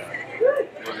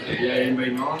 Yeah,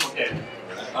 anybody know him? Okay.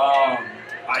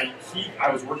 I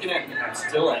was working I'm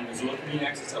still at Missoula Community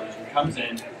Access Television. He comes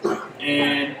in,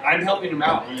 and I'm helping him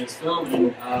out when he's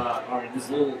filming this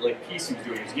little piece he was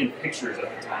doing. He was getting pictures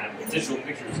at the time, digital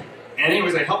pictures. And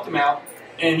anyways, I helped him out,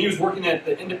 and he was working at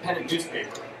the independent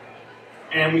newspaper.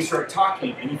 And we started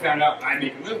talking, and he found out I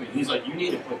make a movie. And he's like, you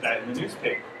need to put that in the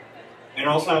newspaper. And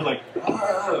all of a sudden I was like,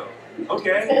 oh,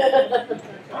 okay.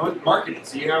 I was marketing.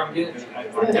 See how I'm getting?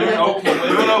 I'm doing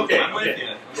okay. I'm with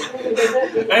you.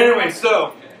 Anyway,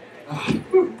 so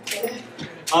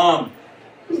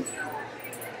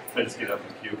I just get up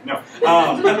and puke. No.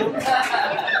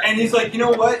 And he's like, you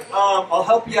know what? I'll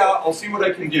help you out. I'll see what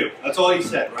I can do. That's all he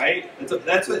said, right?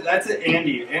 That's it,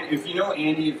 Andy. And if you know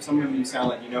Andy, if some of you sound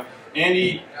like you know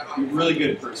Andy, really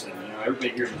good person. Everybody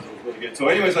here is really good. So,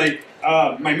 anyways,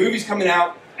 my movie's coming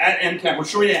out at MCAT. We're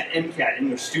showing it at MCAT in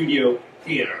their studio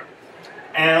theater.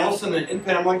 And all of a sudden, in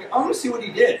pen, I'm like, I want to see what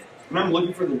he did. And I'm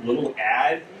looking for the little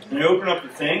ad, and I open up the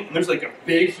thing, and there's a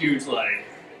big, huge,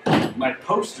 my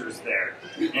poster's there.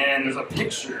 And there's a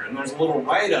picture, and there's a little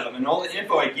write-up, and all the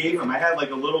info I gave him, I had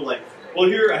a little, well,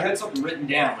 here, I had something written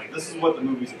down, this is what the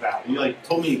movie's about. And he,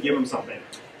 told me to give him something.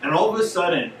 And all of a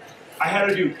sudden, I had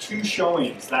to do 2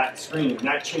 showings that screen, and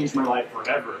that changed my life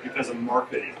forever because of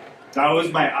marketing. that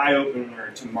was my eye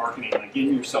opener to marketing, like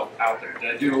getting yourself out there.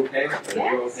 Did I do okay? Did I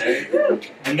do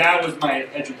okay? And that was my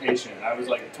education. I was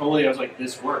like,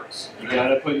 this works. You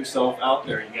gotta put yourself out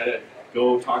there. You gotta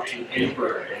go talk to the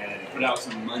paper and put out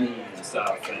some money and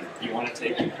stuff. And you want to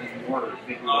take anything more, or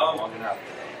think long enough.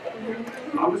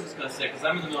 I was just going to say, because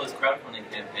I'm in the middle of this crowdfunding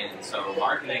campaign, so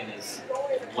marketing is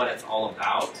what it's all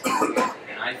about.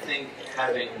 And I think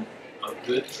having a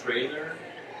good trailer,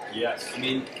 yes. I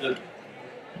mean, the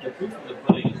proof of the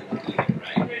pudding is in the eating,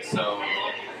 right? So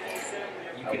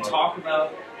you can talk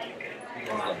about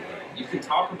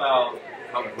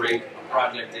how great a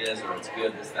project is, or it's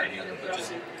good, this, that, and the other, but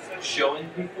just showing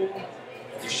people,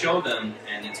 you show them,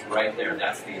 and it's right there.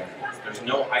 That's the evidence. There's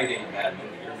no hiding a bad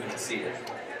movie. You're going to see it.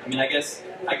 I mean, I guess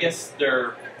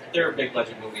there are big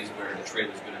budget movies where the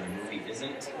trailer's good and the movie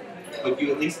isn't, but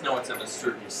you at least know it's of a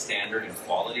certain standard and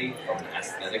quality from an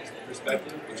aesthetic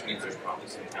perspective, which means there's probably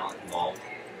some talent involved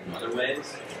in other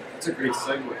ways. That's a great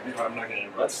segue. I'm not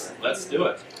going to Let's do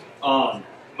it. But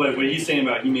what he's saying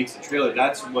about he makes the trailer,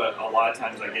 that's what a lot of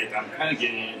times I get. I'm kind of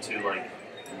getting into, like,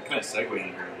 I'm kind of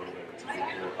segueing here a little bit, which is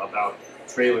really cool, about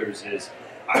trailers is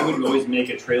I would always make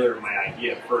a trailer of my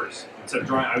idea first. Instead of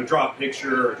drawing, I would draw a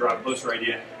picture or draw a poster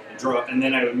idea, and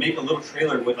then I would make a little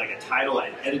trailer with like a title.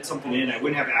 I'd edit something in. I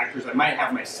wouldn't have actors. I might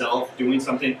have myself doing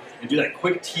something and do that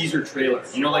quick teaser trailer.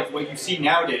 You know, like what you see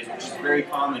nowadays, which is very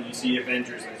common. You see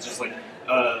Avengers, and it's just like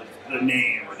the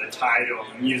name or the title,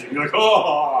 the music. You're like,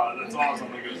 oh, that's awesome.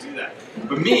 I'm gonna go see that.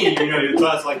 But me, you know, it's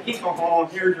us like, here's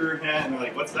your hand, and they're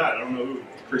like, what's that? I don't know who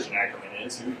Christian Ackerman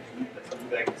is. Who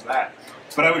the heck is that?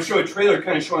 But I would show a trailer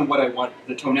kind of showing what I want,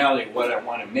 the tonality of what I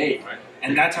want to make. Right.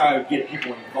 And that's how I would get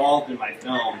people involved in my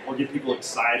film, or get people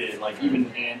excited, like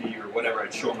even Andy or whatever,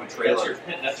 I'd show them a trailer.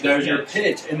 That's your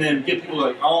pitch. And then get people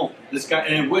like, oh, this guy,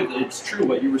 and it's true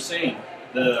what you were saying.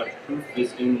 The proof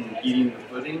is in eating the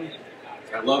pudding.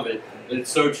 I love it. It's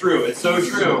so true. It's so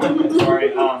true.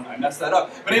 Sorry, I messed that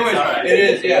up. But anyways, right. It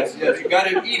is, yes. You got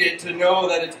to eat it to know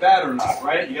that it's bad or not,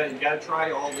 right? You got to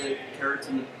try all the carrots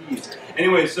and the peas.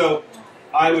 Anyway, so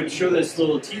I would show this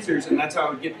little teasers, and that's how I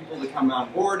would get people to come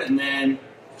on board, and then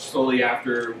slowly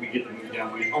after we get the movie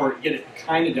done, or get it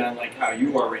kind of done like how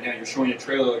you are right now. You're showing a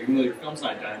trailer, even though your film's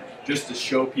not done, just to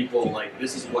show people, like,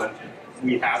 this is what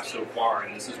we have so far,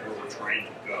 and this is where we're trying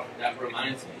to go. That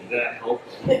reminds me. That helped.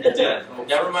 It did.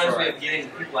 That reminds me of getting,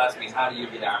 people ask me, how do you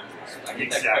get actors? I get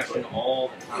that question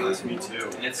all the time. Yes, me too.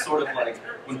 And it's sort of like,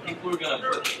 when people are going to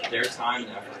put their time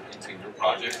and effort into your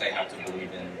project, they have to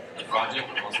believe in the project,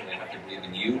 and also they have to believe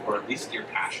in you, or at least your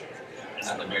passion,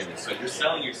 at the very least. So you're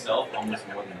selling yourself almost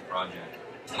more than the project.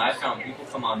 And I found people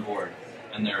come on board,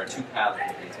 and there are two paths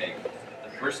that they take. The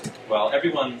first, well,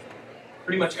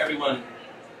 pretty much everyone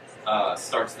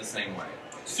starts the same way.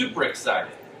 Super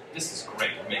excited. This is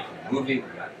great. We're making a movie. We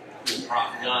got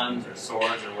prop guns or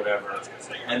swords or whatever.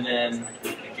 And then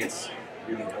it gets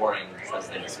really boring because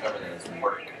they discover that it's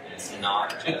work. And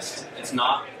it's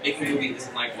not making a movie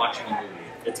isn't like watching a movie.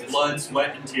 It's blood,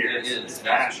 sweat, and tears. It is. It's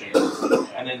passion.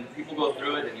 And then people go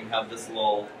through it, and you have this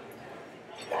lull.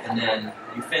 And then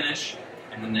you finish,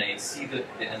 and then they see the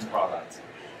end product.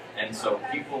 And so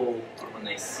people, when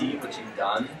they see what you've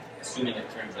done, assuming it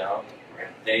turns out,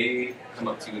 they come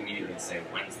up to you immediately and say,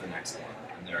 when's the next one?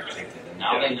 And they're addicted. And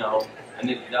now they know. And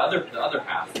the other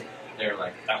half, they're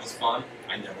like, that was fun.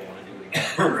 I never want to do it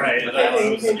again. Right. But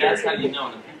that's how you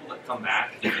know. And the people that come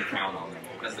back, you can count on them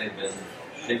because they've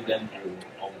been through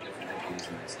all the different movies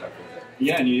and stuff with it.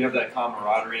 Yeah, and you have that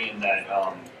camaraderie and that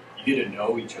you get to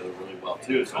know each other really well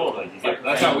too. So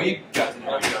that's how we got to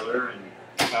know each other, and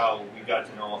how we got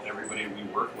to know everybody we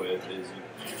work with. Is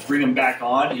you bring them back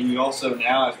on, and you also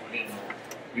now, as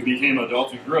we became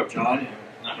adults, we grew up, John,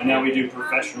 and now we do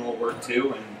professional work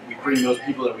too, and we bring those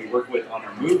people that we work with on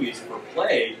our movies for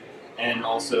play, and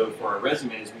also for our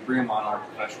resumes, we bring them on our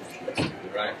professional shoots.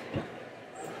 Right.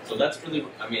 So that's really,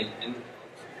 I mean,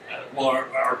 well,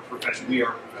 our profession, we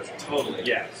are professional. Totally.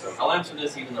 Yeah. So I'll answer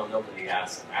this even though nobody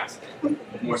asked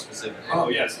it more specifically. Oh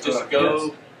yes. Just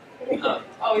go. Yes.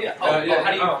 Oh yeah.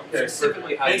 How do you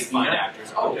specifically how do you find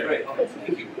actors? Oh okay. Great. Oh,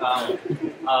 thank you.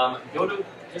 Go to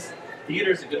just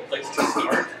theater's a good place to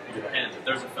start. And if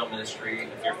there's a film industry,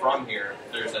 if you're from here,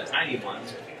 there's a tiny one,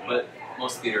 but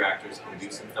most theater actors can do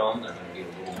some film. They're going to be a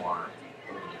little more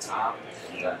over the top.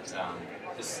 But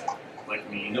just like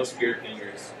me, no spirit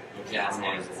fingers, no jazz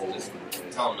hands. Just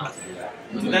tell them not to do that.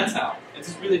 So that's how. It's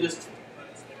just really just.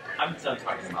 I'm done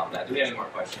talking about that. Do we have any more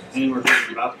questions? Any more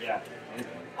questions about that?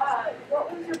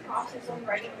 What was your process on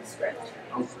writing the script?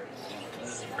 Oh, great.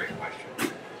 This is a great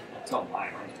question. I'll tell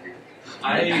mine.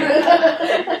 I'm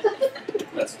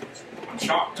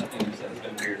shocked. Nothing you said has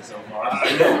been weird. here so far.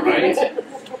 I know,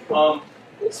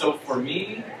 right? So for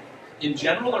me, in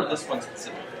general, or this one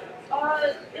specifically?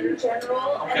 In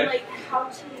general, Okay. and like how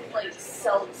to like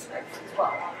sell the scripts as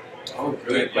well. Oh,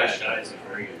 Good question. That is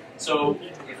very good. So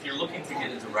if you're looking to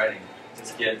get into writing,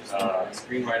 just get a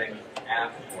screenwriting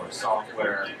app or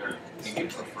software. They're maybe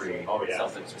for free. Oh, yeah.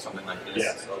 Celtics or something like this.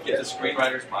 Yeah. Get the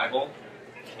Screenwriter's Bible.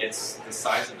 It's the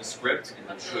size of a script, and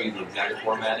it'll show you the exact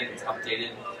formatting. It's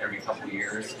updated every couple of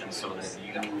years, and so that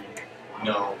you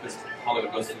know, because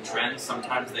Hollywood goes through trends.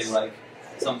 Sometimes they like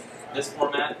this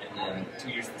format, and then 2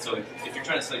 years. So if you're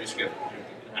trying to sell your script, you're going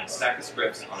to have a stack of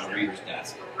scripts on a reader's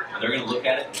desk, and they're going to look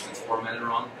at it, and if it's formatted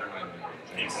wrong, they're not going to do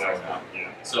it. Exactly.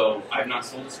 Yeah. So I've not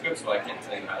sold a script, so I can't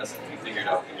tell you how to figure it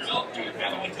out. You do it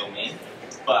manually until me.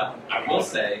 But I will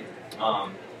say,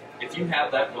 if you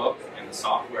have that book and the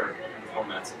software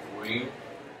formats it for you,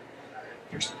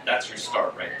 that's your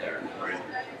start right there. Right.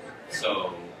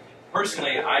 So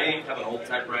personally, I have an old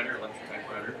typewriter, electric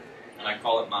typewriter, and I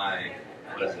call it my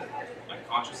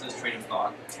consciousness train of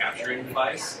thought capturing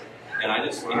device. And I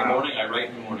just in the morning, I write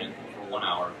in the morning for 1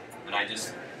 hour, and I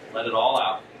just let it all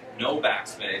out. No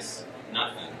backspace,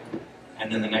 nothing.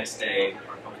 And then the next day,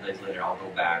 or a couple days later, I'll go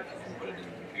back and put it in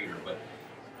the computer. But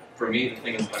for me, the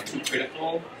thing is, I'm too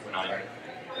critical when I'm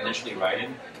initially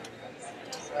writing.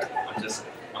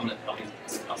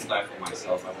 I'll stifle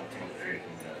myself. I won't come up with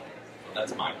anything good. So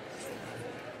that's mine.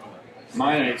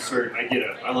 Mine,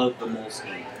 I love the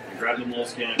moleskin. I grab the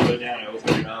moleskin, I put it down, I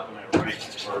open it up, and I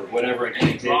write, or whatever I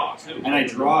can draw, too. And I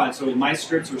draw, and so my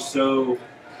scripts are so,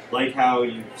 like how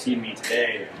you've seen me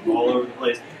today, all over the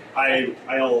place.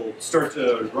 I'll start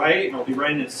to write, and I'll be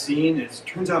writing a scene, and it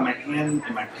turns out my hand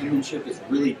and my penmanship is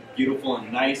really beautiful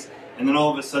and nice, and then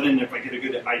all of a sudden, if I get a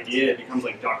good idea, it becomes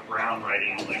like Doc Brown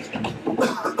writing,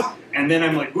 and then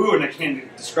I'm like, ooh, and I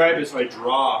can't describe it, so I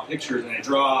draw pictures, and I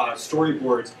draw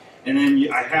storyboards, and then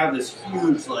I have this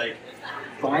huge, like,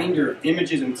 binder of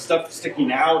images and stuff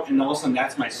sticking out, and all of a sudden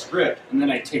that's my script, and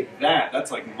then I take that's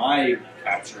like my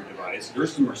capture device.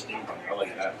 Yours is more steampunk, I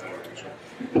like that better, actually.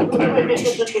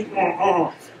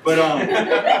 But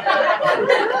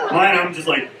mine, I'm just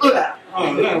like,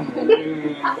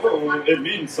 it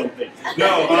means something.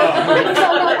 No,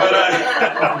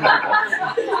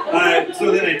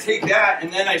 so then I take that,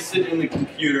 and then I sit in the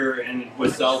computer and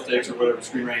with Celtics or whatever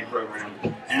screenwriting program,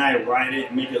 and I write it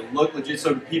and make it look legit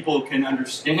so people can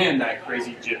understand that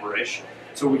crazy gibberish,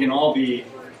 so we can all be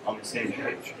on the same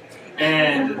page.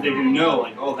 And they can know,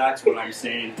 like, oh, that's what I'm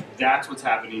saying. That's what's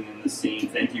happening in the scene.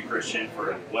 Thank you, Christian,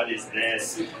 for what is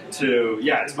this?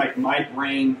 It's like my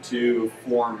brain to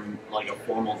form like a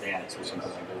formal dance or something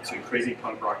like that, to crazy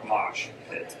punk rock mosh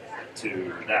pit,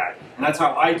 to that. And that's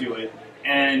how I do it.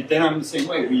 And then I'm the same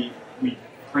way. We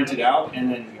print it out, and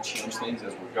then we change things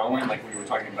as we're going, like we were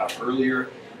talking about earlier.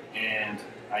 And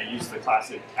I use the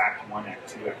classic Act 1, Act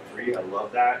 2, Act 3. I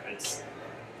love that. It's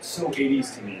so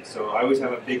 80s to me. So I always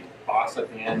have a big boss at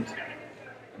the end.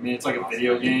 I mean, it's like a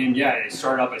video game. Yeah, I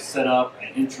start up, I set up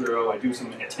an intro, I do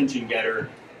some attention getter,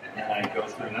 and I go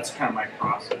through. And that's kind of my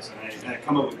process. And I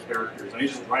come up with characters. I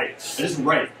just write.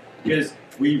 Because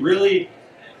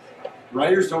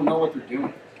writers don't know what they're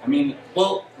doing. I mean,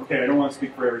 well, okay, I don't want to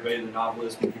speak for everybody, the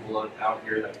novelists and people out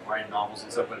here that write novels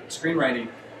and stuff, but screenwriting,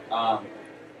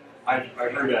 I've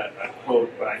heard a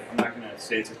quote, but I'm not going to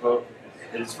say it's a quote.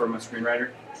 It is from a screenwriter.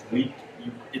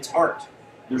 It's art.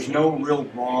 There's no real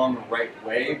wrong or right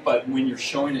way, but when you're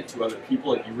showing it to other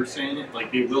people, like you were saying it,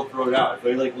 like they will throw it out. If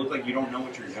they like look like you don't know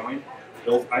what you're doing,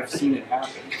 I've seen it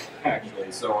happen actually.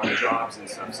 So on jobs and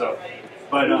stuff. So,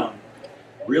 but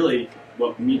really,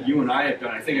 what you and I have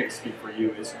done, I think I can speak for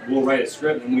you, is we'll write a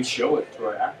script and we show it to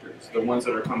our actors, the ones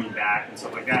that are coming back and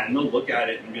stuff like that, and they'll look at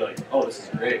it and be like, "Oh, this is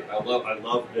great. I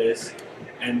love this."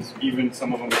 And even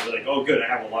some of them will be like, "Oh, good, I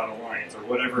have a lot of lines," or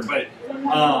whatever. But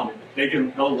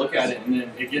they'll look at it, and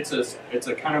then it gets us. It's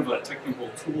a kind of a technical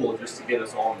tool just to get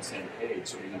us all on the same page,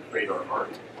 so we can create our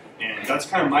art. And that's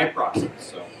kind of my process.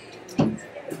 So,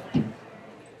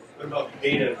 what about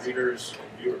data, readers, and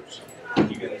viewers?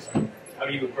 You guys, how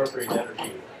do you incorporate that or do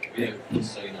you? We have,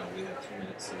 just so you know, we have 2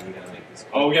 minutes, so we gotta make this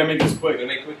quick. Oh, we gotta make this quick. We gotta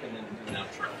make it quick and then do an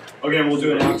outro. Okay, we'll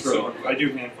do an outro. I do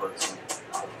hand for it. So.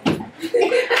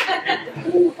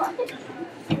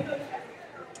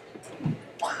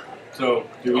 So,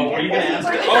 do we? Oh, are you gonna ask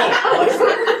it?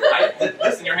 Oh,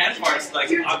 listen, your hand part's like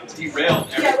derailed.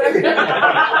 Everything.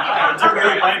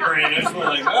 Derailed my brain. I just went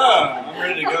like, I'm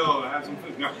ready to go. Have some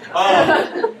food. No.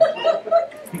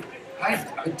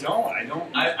 I don't.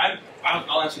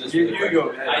 I'll answer this. You go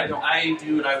ahead. I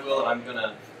do and I will, and I'm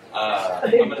gonna have. I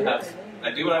do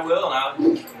and I will,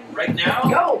 and Right now?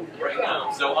 Go! Right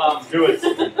now. So, Do it.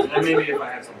 And then maybe if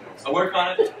I have something else. I work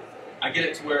on it. I get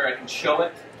it to where I can show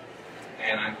it,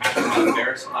 and I'm happy, not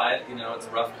embarrassed by it. You know, it's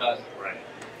a rough cut. Right.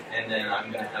 And then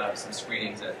I'm going to have some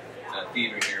screenings at a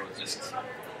theater here with just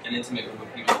an intimate group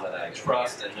of people that I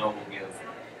trust and know will give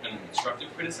an constructive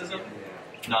criticism,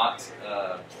 not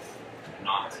the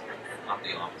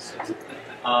opposite.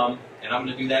 And I'm going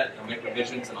to do that. I'll make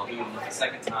revisions, and I'll do it a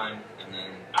second time, and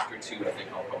then after 2, I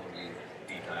think I'll probably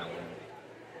be dialed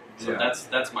in. So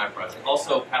that's my project.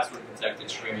 Also, password protected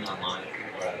streaming online if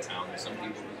people are out of town. There's some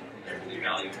people who really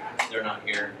value. They're not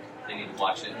here. They need to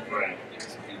watch it. Right. Give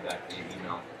some feedback via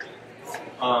email.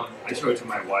 I show it to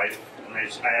my wife, and I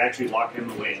actually lock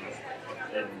him away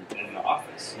in the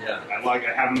office. Yeah. I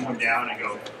have him come down and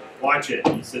go, watch it.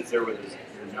 And he sits there with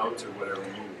your notes or whatever,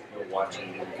 and you'll watch it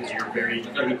because you're very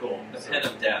critical. The pen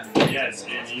of death. Yes,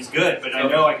 and he's good, but I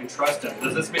know I can trust him.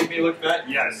 Does this make me look bad?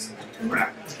 Yes.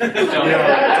 Crap. No, it's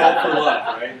all for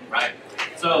love, right? Right.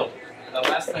 So, the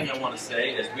last thing I want to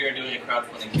say is we are doing a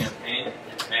crowdfunding campaign.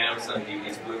 Amazon,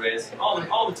 DVDs, Blu-rays, all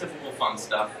the typical fun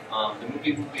stuff. The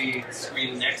movie will be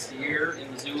screened next year in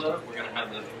Missoula. We're going to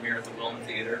have the premiere at the Wilma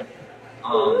Theater.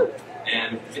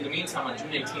 And in the meantime, on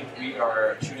June 18th, we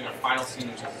are shooting our final scene,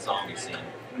 which is a zombie scene.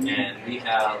 And we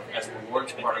have, as a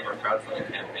reward, part of our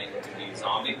crowdfunding campaign, the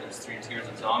zombie. There's 3 tiers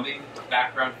of zombie.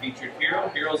 Background featured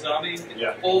hero zombie,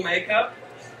 full makeup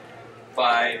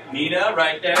by Nina,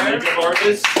 right there. Makeup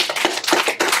artist.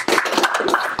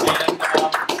 And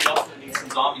we also need some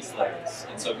zombie slayers.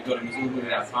 And so if you go to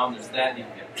MissoulaMovie.com, there's that. You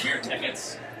can get premiere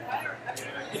tickets.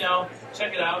 You know,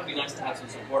 check it out. It'd be nice to have some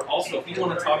support. Also, if you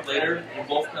want to talk later, we'll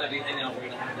both kind of be hanging out. We're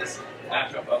going to have this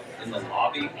backup up in the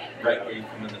lobby, right where you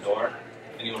come in the door.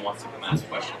 If anyone wants to come ask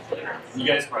questions later. You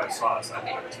guys probably saw us out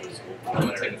there too. I'm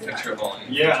going to take a picture of all of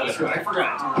you. Yeah, that's right. I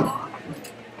forgot.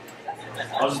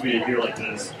 I'll just be here like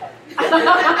this.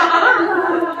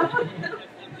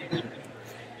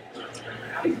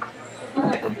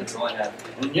 That's all I have.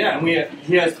 And yeah, and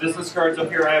he has business cards up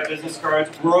here. I have business cards.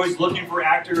 We're always looking for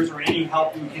actors or any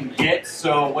help we can get.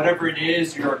 So whatever it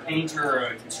is, you're a painter or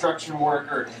a construction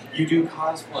worker, you do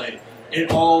cosplay. It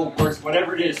all works.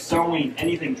 Whatever it is, sewing,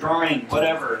 anything, drawing,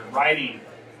 whatever, writing.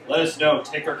 Let us know.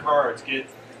 Take our cards. Get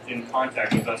in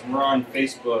contact with us. We're on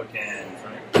Facebook and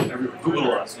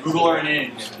Google us. Google our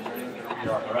names.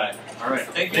 All right. All right.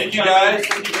 Thank you guys.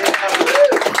 Thank you very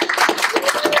much.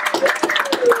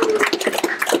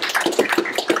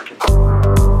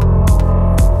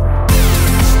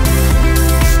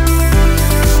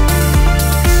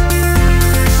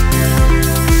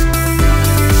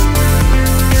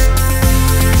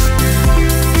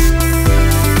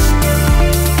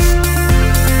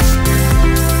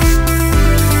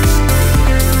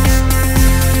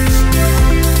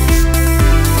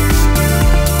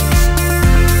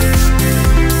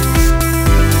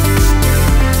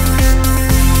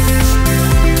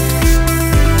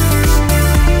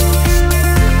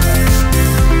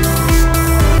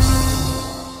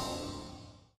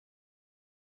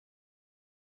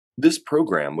 This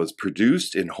program was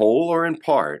produced in whole or in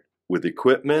part with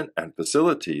equipment and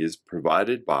facilities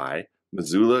provided by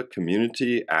Missoula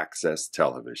Community Access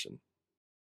Television.